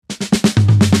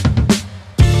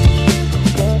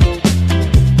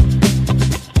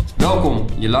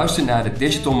Je luistert naar de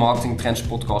Digital Marketing Trends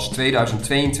Podcast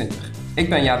 2022. Ik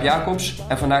ben Jaap Jacobs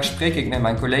en vandaag spreek ik met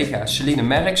mijn collega Celine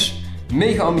Merks,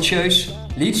 mega ambitieus,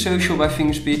 lead social bij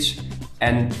Fingerspeech.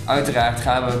 En uiteraard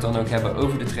gaan we het dan ook hebben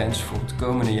over de trends voor het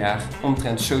komende jaar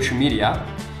omtrent social media.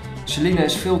 Celine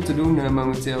is veel te doen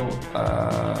momenteel,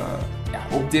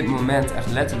 op dit moment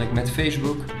echt letterlijk met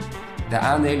Facebook. De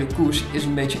aandelenkoers is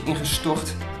een beetje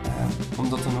ingestort,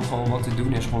 omdat er nogal wat te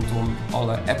doen is rondom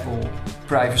alle Apple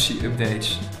privacy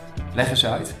updates. Leg eens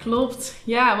uit. Klopt.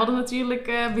 Ja, we hadden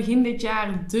natuurlijk begin dit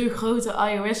jaar de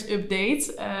grote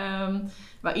iOS-update.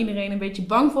 Waar iedereen een beetje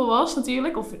bang voor was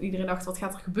natuurlijk. Of iedereen dacht, wat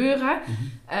gaat er gebeuren?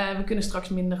 We kunnen straks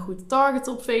minder goed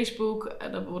targeten op Facebook.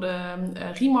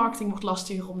 Remarketing wordt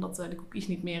lastiger omdat de cookies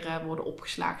niet meer worden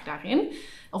opgeslagen daarin.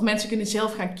 Of mensen kunnen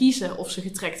zelf gaan kiezen of ze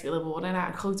getrackt willen worden. Nou,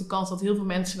 een grote kans dat heel veel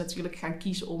mensen natuurlijk gaan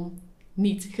kiezen om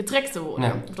niet getrackt te worden.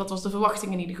 Ja. Of dat was de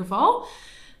verwachting in ieder geval.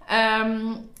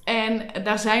 En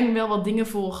daar zijn wel wat dingen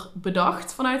voor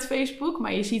bedacht vanuit Facebook.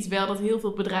 Maar je ziet wel dat heel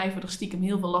veel bedrijven er stiekem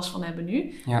heel veel last van hebben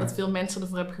nu. Ja. Dat veel mensen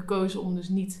ervoor hebben gekozen om dus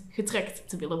niet getrackt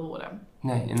te willen worden.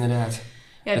 Nee, inderdaad.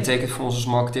 Ja, dat betekent voor ons als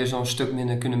marketeers dan een stuk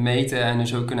minder kunnen meten en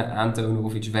dus ook kunnen aantonen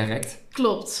of iets werkt.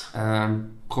 Klopt.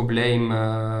 Probleem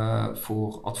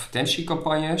voor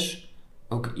advertentiecampagnes.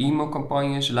 Ook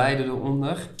e-mailcampagnes lijden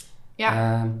eronder.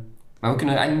 Ja. Maar we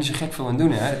kunnen er eigenlijk niet zo gek veel aan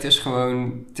doen, hè?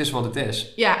 Het is wat het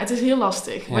is. Ja, het is heel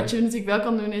lastig. Ja. Wat je natuurlijk wel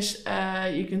kan doen is,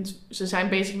 ze zijn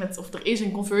bezig met, of er is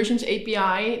een conversions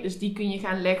API, dus die kun je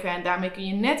gaan leggen en daarmee kun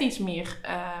je net iets meer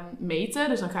meten.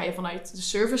 Dus dan ga je vanuit de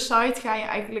server side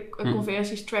eigenlijk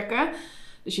conversies tracken.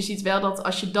 Dus je ziet wel dat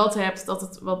als je dat hebt, dat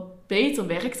het wat beter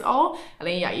werkt al.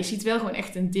 Alleen ja, je ziet wel gewoon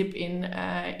echt een dip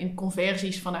in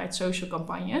conversies vanuit social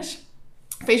campagnes.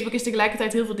 Facebook is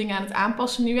tegelijkertijd heel veel dingen aan het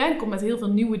aanpassen nu. Er komt met heel veel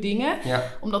nieuwe dingen. Ja.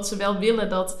 Omdat ze wel willen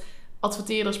dat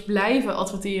adverteerders blijven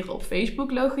adverteren op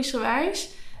Facebook, logischerwijs.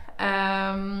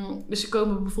 Dus ze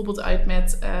komen bijvoorbeeld uit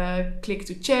met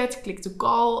click-to-chat,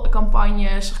 click-to-call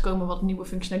campagnes. Er komen wat nieuwe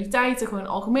functionaliteiten, gewoon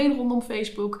algemeen rondom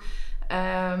Facebook.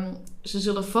 Ze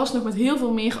zullen vast nog met heel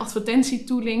veel meer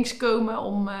advertentietoolings komen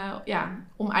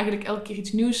om eigenlijk elke keer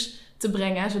iets nieuws te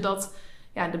brengen. Zodat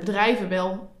de bedrijven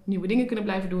wel nieuwe dingen kunnen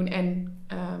blijven doen en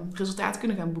resultaten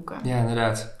kunnen gaan boeken. Ja,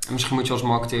 inderdaad. En misschien moet je als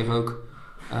marketeer ook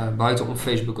buitenom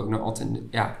Facebook ook nog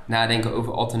nadenken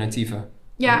over alternatieven.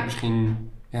 Ja. En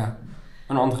misschien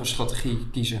een andere strategie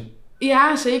kiezen.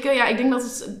 Ja, zeker. Ja, ik denk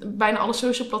dat bijna alle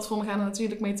social platformen gaan er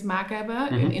natuurlijk mee te maken hebben.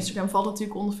 Mm-hmm. Instagram valt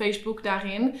natuurlijk onder Facebook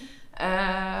daarin.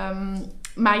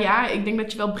 Maar ja, ik denk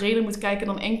dat je wel breder moet kijken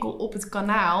dan enkel op het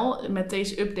kanaal met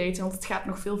deze update. Want het gaat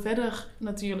nog veel verder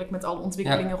natuurlijk met alle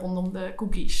ontwikkelingen rondom de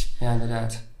cookies. Ja,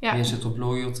 inderdaad. Ja. Je zit op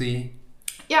loyalty.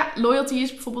 Ja, loyalty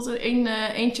is bijvoorbeeld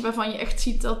eentje waarvan je echt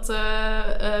ziet dat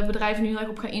bedrijven nu heel erg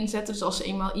op gaan inzetten. Dus als ze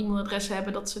eenmaal e-mailadressen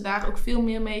hebben, dat ze daar ook veel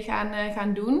meer mee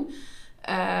gaan doen.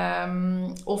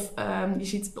 Je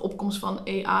ziet de opkomst van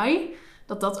AI.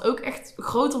 Dat ook echt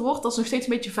groter wordt. Dat is nog steeds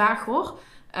een beetje vaag hoor.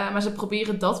 Maar ze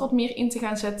proberen dat wat meer in te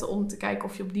gaan zetten om te kijken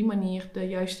of je op die manier de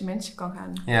juiste mensen kan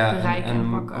gaan bereiken en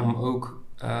pakken. Om ook,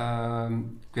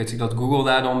 ik weet dat Google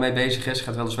daar dan mee bezig is. Het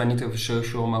gaat weliswaar niet over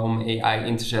social, maar om AI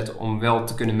in te zetten om wel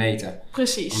te kunnen meten.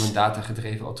 Precies. Om een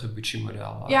datagedreven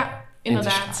attributiemodel inderdaad. In te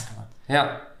schakelen.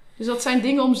 Ja. Dus dat zijn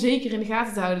dingen om zeker in de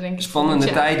gaten te houden, denk ik.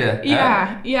 Spannende tijden.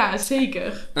 Ja,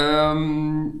 zeker.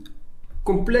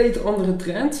 Compleet andere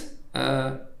trend.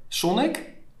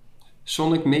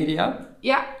 Sonic Media.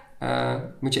 Ja.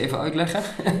 Moet je even uitleggen?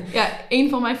 Ja, een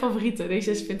van mijn favorieten.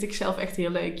 Deze vind ik zelf echt heel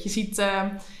leuk. Je ziet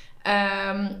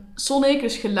Sonic,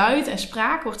 dus geluid en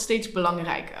spraak, wordt steeds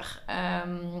belangrijker.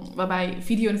 Waarbij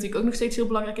video natuurlijk ook nog steeds heel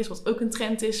belangrijk is. Wat ook een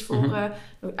trend is voor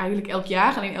eigenlijk elk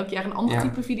jaar. Alleen elk jaar een ander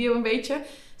type video een beetje.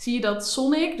 Zie je dat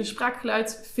Sonic, dus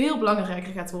spraakgeluid, veel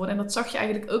belangrijker gaat worden. En dat zag je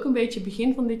eigenlijk ook een beetje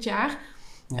begin van dit jaar.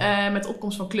 Ja. Met de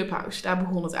opkomst van Clubhouse. Daar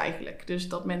begon het eigenlijk. Dus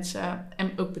dat mensen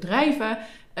en ook bedrijven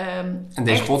en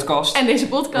deze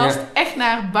podcast echt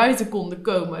naar buiten konden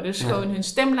komen. Dus gewoon hun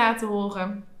stem laten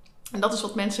horen. En dat is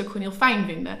wat mensen ook gewoon heel fijn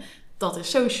vinden. Dat is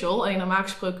social. Alleen normaal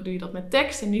gesproken doe je dat met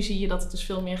tekst. En nu zie je dat het dus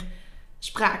veel meer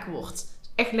spraak wordt.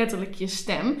 Echt letterlijk je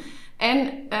stem.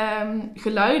 En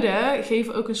geluiden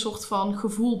geven ook een soort van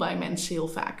gevoel bij mensen heel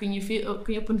vaak. Kun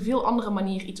je op een veel andere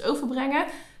manier iets overbrengen.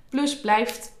 Plus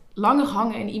blijft langer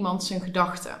hangen in iemand zijn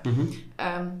gedachten. Mm-hmm.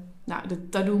 De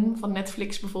Tadoom van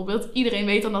Netflix bijvoorbeeld. Iedereen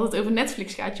weet dan dat het over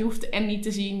Netflix gaat. Je hoeft de N niet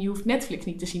te zien. Je hoeft Netflix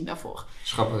niet te zien daarvoor.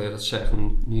 Schappig dat je dat zegt.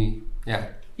 Nu, ja.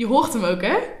 Je hoort hem ook,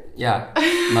 hè? Ja,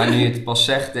 maar nu je het pas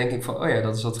zegt, denk ik van...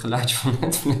 dat is dat geluidje van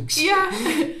Netflix. Ja.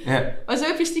 Maar zo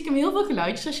heb je stiekem heel veel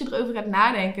geluidjes... als je erover gaat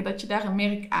nadenken... dat je daar een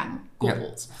merk aan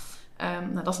koppelt.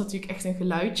 Dat is natuurlijk echt een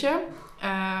geluidje.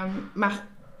 Maar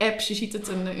apps. Je ziet het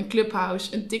een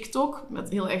Clubhouse, een TikTok. Met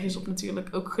heel erg is op natuurlijk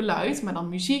ook geluid, maar dan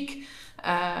muziek.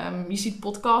 Je ziet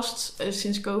podcasts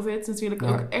sinds COVID natuurlijk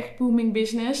ook echt booming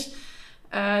business.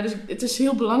 Dus het is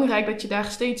heel belangrijk dat je daar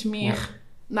steeds meer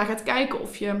naar gaat kijken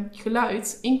of je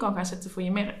geluid in kan gaan zetten voor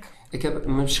je merk.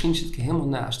 Misschien zit ik er helemaal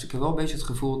naast. Ik heb wel een beetje het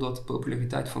gevoel dat de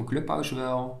populariteit van Clubhouse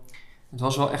wel... Het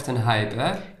was wel echt een hype,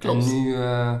 hè? Klopt. En nu...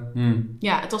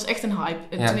 Ja, het was echt een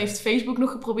hype. Toen heeft Facebook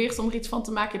nog geprobeerd om er iets van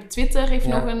te maken. Twitter heeft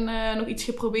nog iets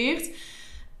geprobeerd.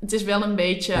 Het is wel een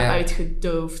beetje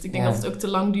uitgedoofd. Ik denk dat het ook te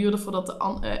lang duurde voordat de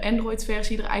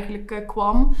Android-versie er eigenlijk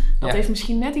kwam. Dat heeft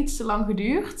misschien net iets te lang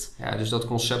geduurd. Ja, dus dat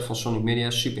concept van Sonic Media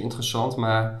is super interessant.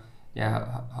 Maar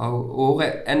hou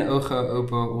oren en ogen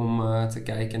open om te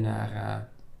kijken naar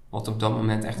wat op dat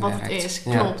moment echt werkt. Wat het is,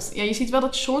 klopt. Ja, je ziet wel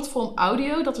dat shortform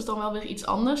audio, dat is dan wel weer iets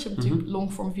anders. Je hebt natuurlijk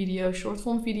longform video,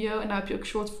 shortform video. En dan heb je ook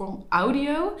shortform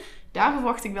audio. Daar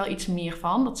verwacht ik wel iets meer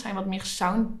van. Dat zijn wat meer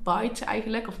soundbites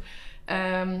eigenlijk. Of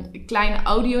kleine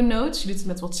audio notes. Je doet het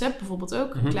met WhatsApp bijvoorbeeld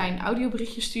ook. Een klein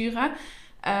audioberichtje sturen.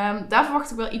 Daar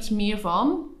verwacht ik wel iets meer van.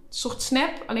 Een soort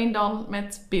snap, alleen dan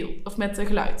met beeld. Of met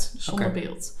geluid, dus zonder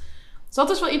beeld. Dus dat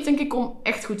is wel iets, denk ik, om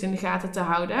echt goed in de gaten te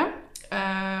houden.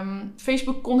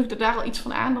 Facebook kondigde daar al iets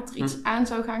van aan, dat er iets aan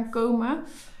zou gaan komen.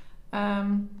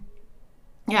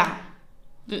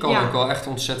 Kan ook wel echt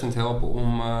ontzettend helpen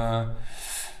om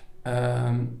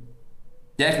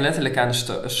echt letterlijk aan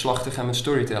de slag te gaan met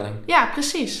storytelling. Ja,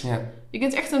 precies. Ja. Je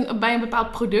kunt echt bij een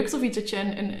bepaald product of iets dat je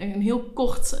een heel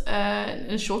kort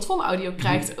een shortform audio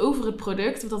krijgt over het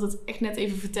product. Of dat het echt net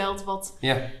even vertelt wat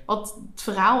het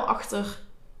verhaal achter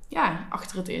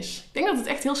het is. Ik denk dat het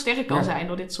echt heel sterk kan zijn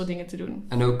door dit soort dingen te doen.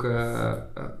 En ook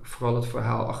vooral het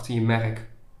verhaal achter je merk.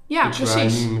 Ja, iets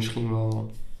precies. Waar nu misschien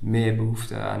wel meer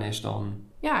behoefte aan is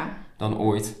dan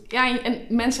ooit. Ja,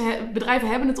 en bedrijven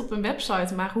hebben het op hun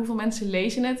website, maar hoeveel mensen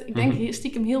lezen het? Ik denk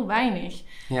stiekem heel weinig.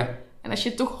 Ja. En als je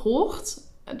het toch hoort,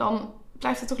 dan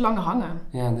blijft het toch langer hangen.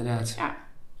 Ja, inderdaad. Ja.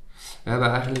 We hebben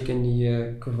eigenlijk in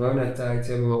die coronatijd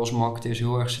hebben we als marketeers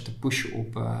heel erg zitten pushen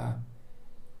op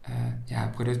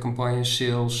productcampagnes,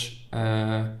 sales.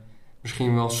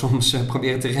 Misschien wel soms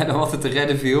proberen te redden wat er te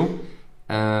redden viel.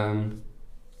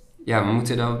 We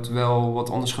moeten dat wel wat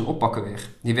anders gaan oppakken weer.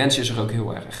 Die wens is er ook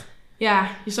heel erg. Ja,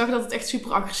 je zag dat het echt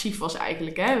super agressief was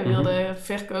eigenlijk. Hè? We wilden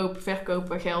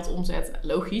verkopen, geld, omzet.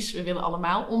 Logisch, we willen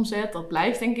allemaal omzet. Dat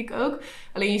blijft denk ik ook.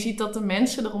 Alleen je ziet dat de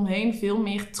mensen eromheen veel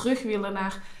meer terug willen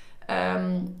naar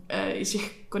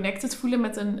zich connected voelen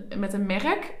met een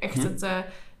merk. Echt het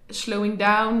slowing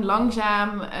down,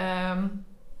 langzaam.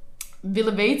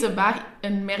 Willen weten waar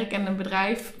een merk en een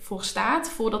bedrijf voor staat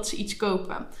voordat ze iets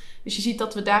kopen. Dus je ziet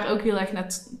dat we daar ook heel erg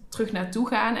terug naartoe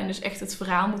gaan en dus echt het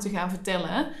verhaal moeten gaan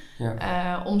vertellen.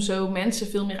 Ja. Om zo mensen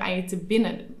veel meer aan je te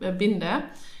binden.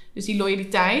 Dus die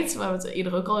loyaliteit, waar we het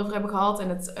eerder ook al over hebben gehad. En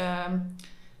het,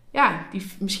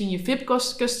 misschien je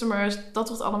VIP-customers, dat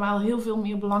wordt allemaal heel veel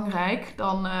meer belangrijk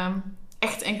dan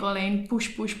echt enkel alleen push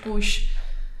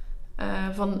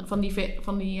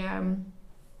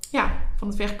van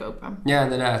het verkopen. Ja,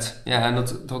 inderdaad. Ja, en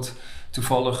dat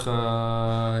toevallig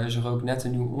is er ook net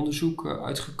een nieuw onderzoek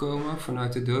uitgekomen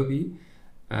vanuit Adobe.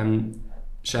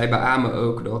 Zij beamen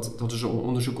ook dat is een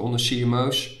onderzoek onder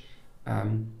CMO's.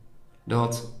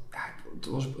 Dat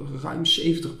was ruim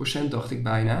 70% dacht ik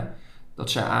bijna.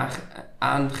 Dat zij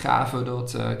aangaven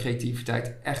dat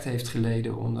creativiteit echt heeft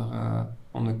geleden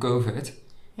onder COVID.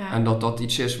 Ja. En dat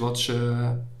iets is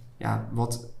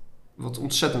wat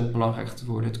ontzettend belangrijk gaat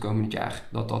worden het komende jaar.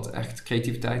 Dat echt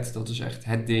creativiteit, dat is echt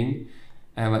het ding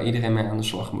waar iedereen mee aan de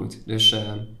slag moet. Dus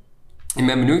ik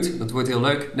ben benieuwd. Dat wordt heel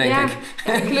leuk, denk ik.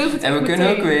 Ja, ik geloof het. En we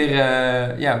kunnen ook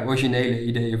weer originele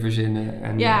ideeën verzinnen.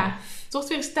 En, het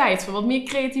wordt weer eens tijd voor wat meer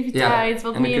creativiteit,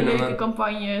 wat meer leuke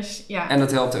campagnes. Ja. En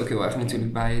dat helpt ook heel erg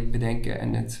natuurlijk bij het bedenken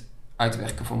en het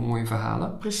uitwerken van mooie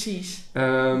verhalen. Precies.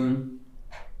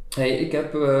 Ik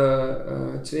heb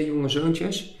 2 jonge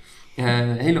zoontjes.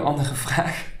 Een hele andere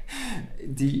vraag.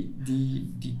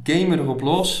 Die gamen erop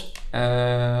los.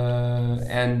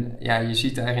 En je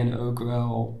ziet daarin ook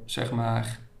wel, zeg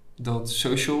maar, dat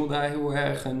social daar heel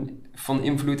erg van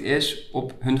invloed is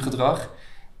op hun gedrag.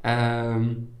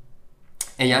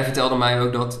 En jij vertelde mij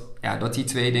ook dat die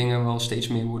 2 dingen wel steeds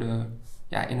meer worden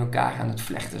in elkaar aan het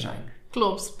vlechten zijn.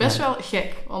 Klopt, best wel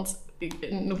gek. Want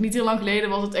nog niet heel lang geleden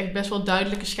was het echt best wel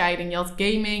duidelijke scheiding. Je had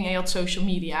gaming en je had social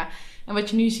media. En wat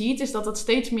je nu ziet is dat het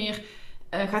steeds meer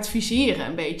gaat fuseren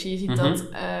een beetje. Je ziet dat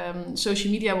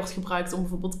social media wordt gebruikt om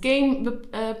bijvoorbeeld game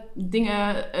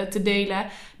dingen te delen.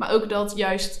 Maar ook dat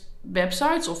juist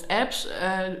websites of apps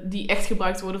die echt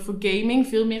gebruikt worden voor gaming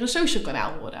veel meer een social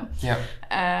kanaal worden. Ja.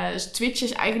 Dus Twitch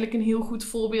is eigenlijk een heel goed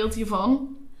voorbeeld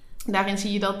hiervan. Daarin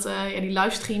zie je dat die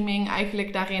livestreaming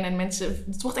eigenlijk daarin en mensen...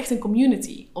 Het wordt echt een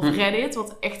community. Of Reddit,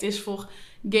 wat echt is voor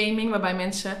gaming, waarbij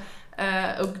mensen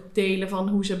ook delen van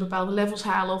hoe ze bepaalde levels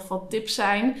halen of wat tips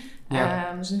zijn.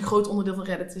 Ja. Dus een groot onderdeel van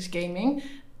Reddit is gaming.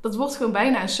 Dat wordt gewoon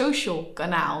bijna een social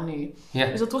kanaal nu. Ja.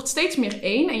 Dus dat wordt steeds meer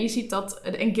één. En je ziet dat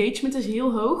de engagement is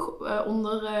heel hoog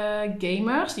onder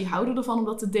gamers. Die houden ervan om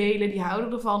dat te delen. Die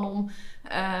houden ervan om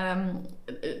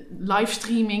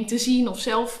livestreaming te zien of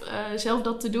zelf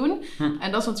dat te doen.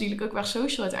 En dat is natuurlijk ook waar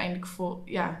social uiteindelijk voor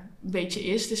een beetje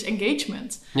is. Dus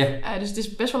engagement. Ja. Dus het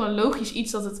is best wel een logisch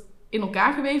iets dat het in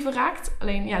elkaar geweven raakt.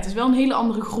 Alleen het is wel een hele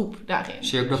andere groep daarin.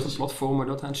 Zie je ook dat de platformen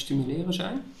dat aan het stimuleren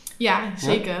zijn? Ja,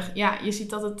 zeker. Ja, je ziet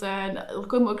dat er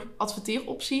komen ook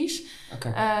adverteeropties.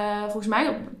 Okay. Volgens mij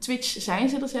op Twitch zijn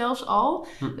ze er zelfs al.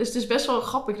 Dus het is best wel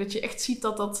grappig dat je echt ziet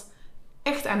dat dat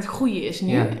echt aan het groeien is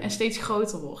nu. En steeds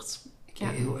groter wordt.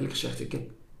 Heel eerlijk gezegd, ik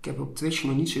heb op Twitch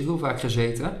nog niet zo heel vaak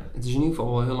gezeten. Het is in ieder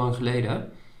geval al heel lang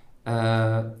geleden.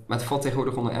 Maar het valt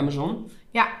tegenwoordig onder Amazon.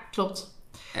 Ja, klopt.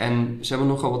 En ze hebben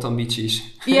nogal wat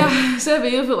ambities. Ja, ze hebben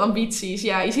heel veel ambities.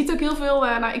 Ja, je ziet ook heel veel...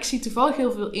 ik zie toevallig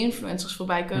heel veel influencers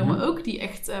voorbij komen ook. Die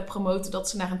echt promoten dat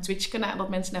ze naar een Twitch-kanaal... Dat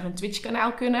mensen naar een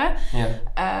Twitch-kanaal kunnen.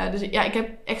 Ja. Dus ik heb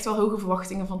echt wel hoge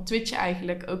verwachtingen van Twitch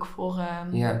eigenlijk. Ook voor...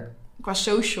 qua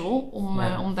social,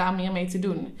 om daar meer mee te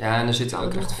doen. Ja, en er zitten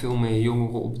ook echt veel meer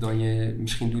jongeren op dan je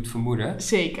misschien doet vermoeden.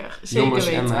 Zeker Jongens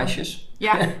weten. En meisjes.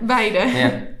 Ja, beide.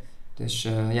 Ja. Dus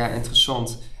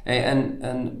interessant. Hey, en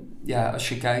als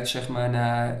je kijkt zeg maar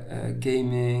naar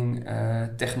gaming,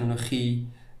 technologie,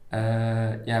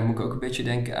 moet ik ook een beetje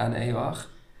denken aan AR.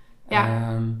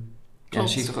 Je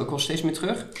ziet toch ook wel steeds meer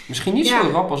terug? Misschien niet zo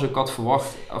rap als ik had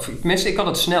verwacht. Of tenminste, ik had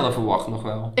het sneller verwacht nog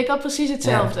wel. Ik had precies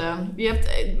hetzelfde. Ja.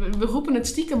 We roepen het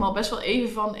stiekem al best wel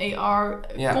even van AR.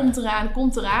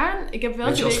 Komt eraan. Ik heb wel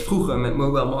beetje als vroeger met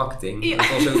mobile marketing. Ja. Dat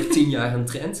was ook 10 jaar een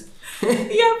trend.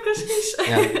 Ja, precies.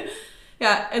 Ja.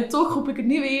 Ja, en toch roep ik het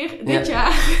nu weer. Dit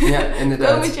jaar,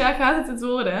 inderdaad. Komend jaar gaat het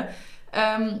worden.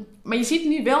 Maar je ziet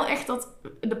nu wel echt dat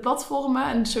de platformen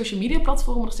en de social media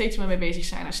platformen er steeds meer mee bezig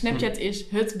zijn. Nou, Snapchat is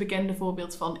het bekende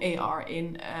voorbeeld van AR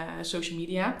in social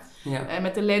media. Ja.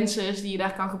 Met de lenses die je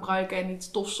daar kan gebruiken en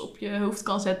iets tofs op je hoofd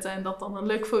kan zetten. En dat dan een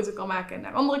leuke foto kan maken en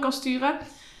naar anderen kan sturen.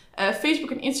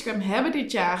 Facebook en Instagram hebben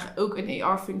dit jaar ook een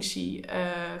AR-functie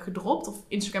gedropt. Of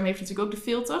Instagram heeft natuurlijk ook de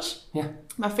filters. Ja.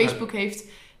 Maar Facebook heeft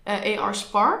AR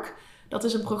Spark. Dat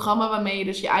is een programma waarmee je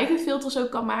dus je eigen filters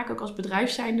ook kan maken. Ook als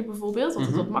bedrijf zijnde bijvoorbeeld. Dat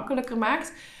het wat makkelijker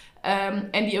maakt.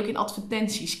 En die ook in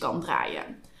advertenties kan draaien.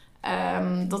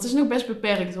 Dat is nog best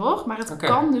beperkt hoor. Maar het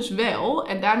kan dus wel.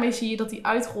 En daarmee zie je dat die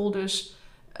uitrol dus...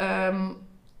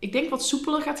 ik denk wat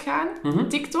soepeler gaat gaan.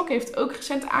 TikTok heeft ook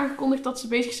recent aangekondigd dat ze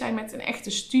bezig zijn met een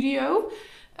echte studio.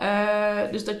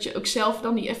 Dus dat je ook zelf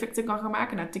dan die effecten kan gaan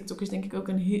maken. Nou, TikTok is denk ik ook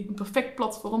een perfect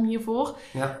platform hiervoor.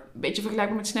 Ja. Een beetje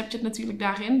vergelijkbaar met Snapchat natuurlijk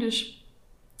daarin. Dus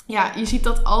ja, je ziet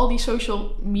dat al die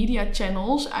social media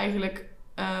channels eigenlijk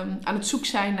aan het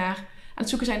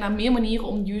zoeken zijn naar meer manieren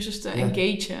om users te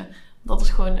engagen. Dat is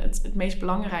gewoon het meest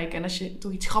belangrijke. En als je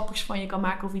toch iets grappigs van je kan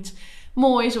maken of iets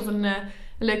moois of een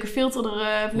leuke filter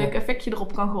een leuk effectje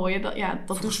erop kan gooien.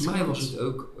 Dat volgens mij was het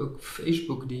ook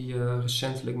Facebook die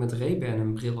recentelijk met Ray-Ban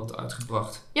een bril had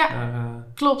uitgebracht. Ja,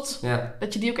 klopt. Ja.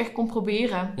 Dat je die ook echt kon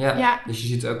proberen. Ja. Dus je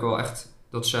ziet ook wel echt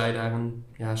dat zij daar een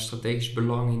strategisch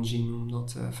belang in zien om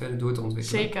dat verder door te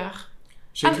ontwikkelen.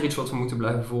 Zeker Iets wat we moeten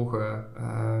blijven volgen.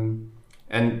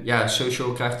 En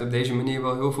social krijgt op deze manier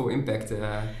wel heel veel impact.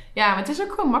 Maar het is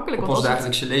ook gewoon makkelijk. Op ons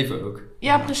dagelijkse leven ook.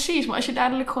 Ja, precies. Maar als je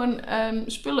dadelijk gewoon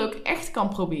spullen ook echt kan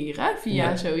proberen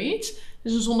via zoiets.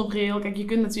 Dus een zonnebril. Kijk, je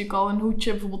kunt natuurlijk al een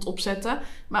hoedje bijvoorbeeld opzetten.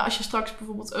 Maar als je straks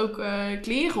bijvoorbeeld ook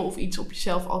kleren of iets op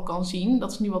jezelf al kan zien.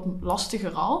 Dat is nu wat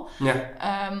lastiger al. Ja.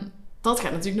 Dat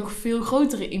gaat natuurlijk nog veel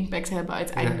grotere impact hebben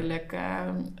uiteindelijk.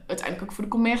 Uiteindelijk ook voor de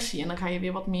commercie. En dan ga je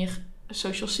weer wat meer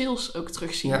social sales ook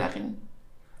terugzien daarin.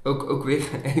 Ook weer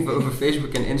even over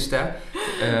Facebook en Insta.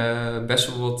 Best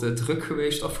wel wat druk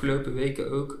geweest afgelopen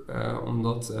weken ook.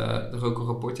 Omdat er ook een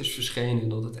rapport is verschenen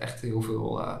dat het echt heel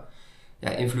veel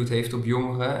invloed heeft op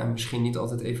jongeren. En misschien niet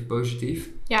altijd even positief.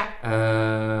 Ja,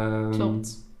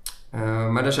 klopt.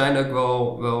 Maar er zijn ook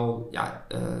wel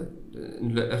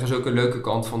er is ook een leuke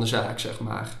kant van de zaak, zeg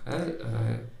maar.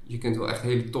 Je kunt wel echt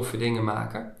hele toffe dingen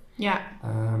maken. Ja.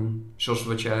 Zoals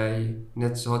wat jij...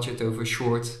 Net had je het over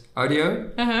short audio.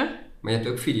 Maar je hebt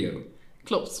ook video.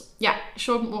 Klopt. Ja,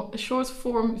 short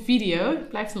form video.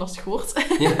 Blijft een lastig woord.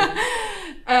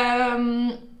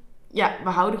 Ja. We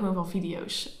houden gewoon van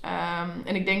video's.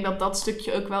 En ik denk dat dat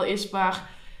stukje ook wel is waar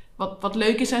wat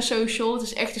leuk is aan social. Het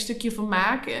is echt een stukje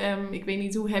vermaak. Ik weet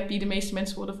niet hoe happy de meeste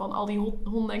mensen worden van al die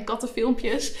honden- en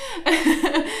kattenfilmpjes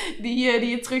die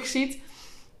je terugziet.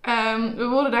 We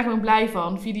worden daar gewoon blij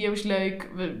van. Video is leuk.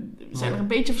 We zijn er een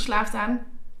beetje verslaafd aan.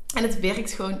 En het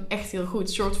werkt gewoon echt heel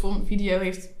goed. Shortform video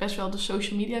heeft best wel de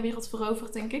social media wereld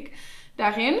veroverd, denk ik.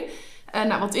 Daarin.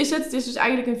 Wat is het? Het is dus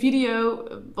eigenlijk een video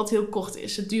wat heel kort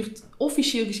is. Het duurt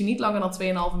officieel gezien niet langer dan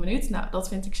 2,5 minuut. Nou, dat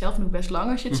vind ik zelf nog best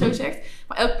lang als je het zo zegt.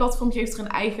 Maar elk platform geeft er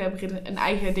een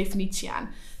eigen definitie aan.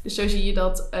 Dus zo zie je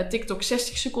dat TikTok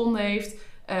 60 seconden heeft.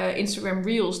 Instagram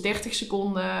Reels 30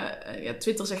 seconden.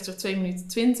 Twitter zegt er 2 minuten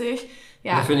 20.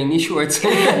 Ja. Dat vind ik niet short.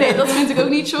 Nee, dat vind ik ook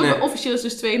niet short. Nee. Maar officieel is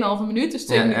dus 2,5 minuut. Dus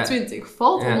 2 minuten 20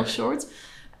 valt onder short.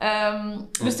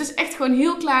 Dus het is echt gewoon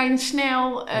heel klein,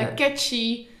 snel,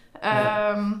 catchy.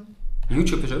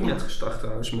 YouTube is ook net gestart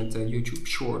trouwens met YouTube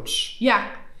Shorts. Ja,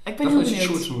 ik ben heel benieuwd.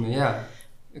 Shorts noemen, ja.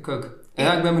 Ik ook.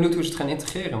 Ja, ik ben benieuwd hoe ze het gaan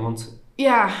integreren, want...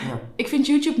 Ja, ik vind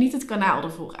YouTube niet het kanaal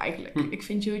ervoor eigenlijk. Ik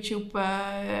vind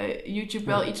YouTube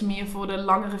wel iets meer voor de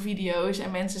langere video's.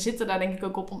 En mensen zitten daar denk ik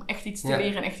ook op om echt iets te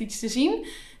leren en echt iets te zien.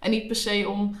 En niet per se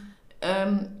om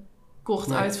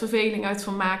kort uit verveling, uit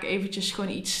vermaak eventjes gewoon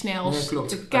iets snels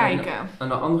te kijken. Aan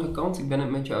de andere kant, ik ben het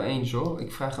met jou eens hoor.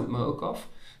 Ik vraag het me ook af.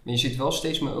 Maar je ziet wel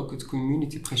steeds meer ook het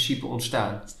community-principe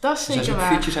ontstaan. Dat is zeker waar. Er zijn ook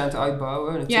features aan het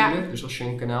uitbouwen natuurlijk. Ja. Dus als je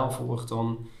een kanaal volgt,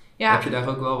 dan heb je daar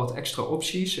ook wel wat extra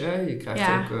opties. Hè? Je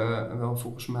krijgt ook wel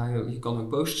volgens mij, je kan ook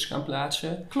posters gaan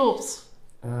plaatsen. Klopt.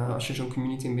 Als je zo'n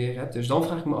community in weer hebt. Dus dan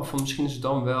vraag ik me af van misschien is het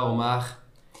dan wel, maar...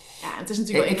 Ja, het is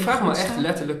natuurlijk wel ik vraag me echt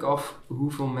letterlijk af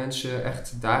hoeveel mensen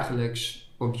echt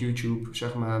dagelijks op YouTube,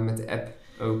 zeg maar, met de app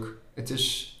ook. Het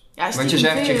is... Ja, want je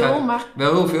zegt, je gaat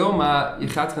wel heel veel, maar je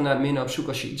gaat er meer naar op zoek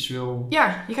als je iets wil.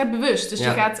 Ja, je gaat bewust. Dus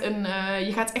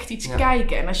je gaat echt iets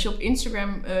kijken. En als je op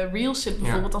Instagram Reels zit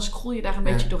bijvoorbeeld, dan scroll je daar een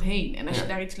beetje doorheen. En als je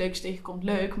daar iets leuks tegenkomt,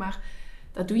 leuk. Maar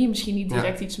daar doe je misschien niet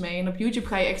direct iets mee. En op YouTube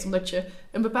ga je echt omdat je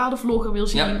een bepaalde vlogger wil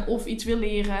zien of iets wil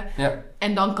leren. Ja.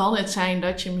 En dan kan het zijn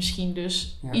dat je misschien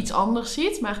dus iets anders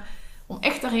ziet. Maar om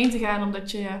echt daarheen te gaan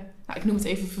omdat je, ik noem het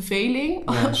even verveling,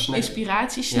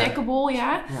 inspiratie, snackable,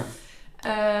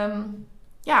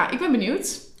 ik ben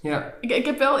benieuwd. Ja. Ik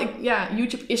heb wel...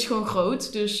 YouTube is gewoon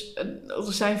groot. Dus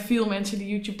er zijn veel mensen die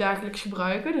YouTube dagelijks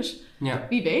gebruiken. Dus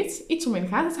wie weet, iets om in de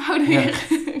gaten te houden weer.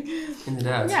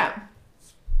 Inderdaad. Ja.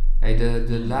 Hey,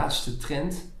 de laatste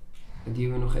trend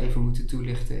die we nog even moeten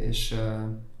toelichten is... we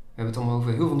hebben het allemaal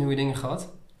over heel veel nieuwe dingen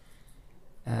gehad.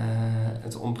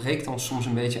 Het ontbreekt ons soms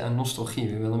een beetje aan nostalgie.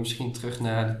 We willen misschien terug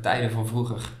naar de tijden van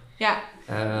vroeger. Ja.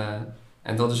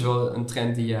 En dat is wel een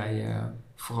trend die jij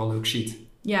vooral ook ziet.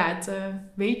 Ja, het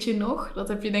weet je nog? Dat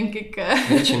heb je denk ik...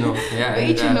 weet je nog, ja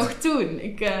weet je nog toen?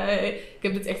 Ik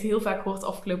heb dit echt heel vaak gehoord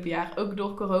afgelopen jaar. Ook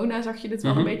door corona zag je dit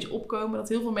wel een beetje opkomen. Dat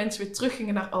heel veel mensen weer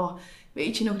teruggingen naar...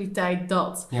 weet je nog die tijd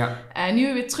dat? Ja. En nu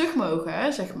we weer terug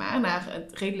mogen, zeg maar,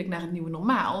 redelijk naar het nieuwe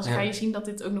normaal. Dus ga je zien dat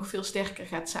dit ook nog veel sterker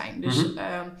gaat zijn. Dus...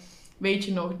 weet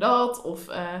je nog dat? Of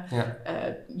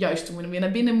juist toen we weer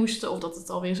naar binnen moesten. Of dat het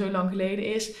alweer zo lang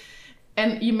geleden is.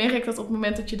 En je merkt dat op het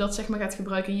moment dat je dat zeg maar gaat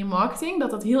gebruiken in je marketing,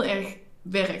 dat heel erg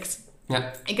werkt.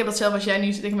 Ja. Ik heb dat zelf, als jij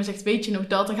nu tegen me zegt, weet je nog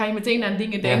dat? Dan ga je meteen aan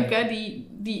dingen denken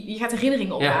die gaat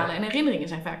herinneringen ophalen. En herinneringen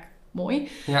zijn vaak mooi.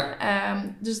 Ja.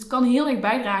 Dus het kan heel erg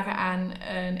bijdragen aan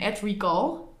een ad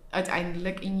recall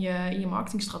uiteindelijk in je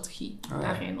marketingstrategie.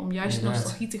 Daarin, om juist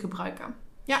nostalgie te gebruiken.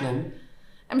 Ja. Slim.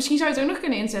 En misschien zou je het ook nog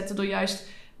kunnen inzetten door juist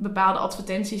bepaalde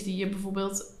advertenties die je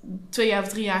bijvoorbeeld 2 of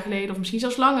 3 jaar geleden of misschien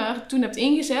zelfs langer toen hebt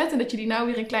ingezet en dat je die nou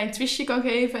weer een klein twistje kan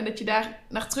geven en dat je daar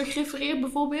naar terug refereert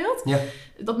bijvoorbeeld. Ja.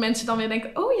 Dat mensen dan weer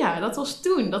denken, dat was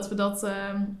toen dat we dat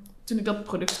toen ik dat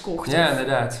product kocht. Ja,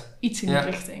 inderdaad. Iets in die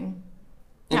richting.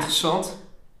 Interessant.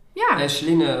 Ja. Hey,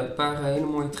 Celine, een paar hele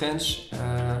mooie trends.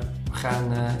 We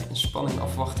gaan in spanning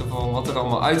afwachten van wat er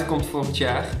allemaal uitkomt volgend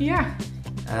jaar. Ja.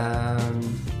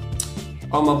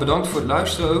 Allemaal bedankt voor het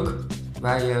luisteren ook.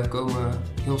 Wij komen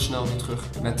heel snel weer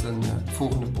terug met een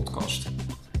volgende podcast.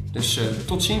 Dus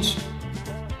tot ziens.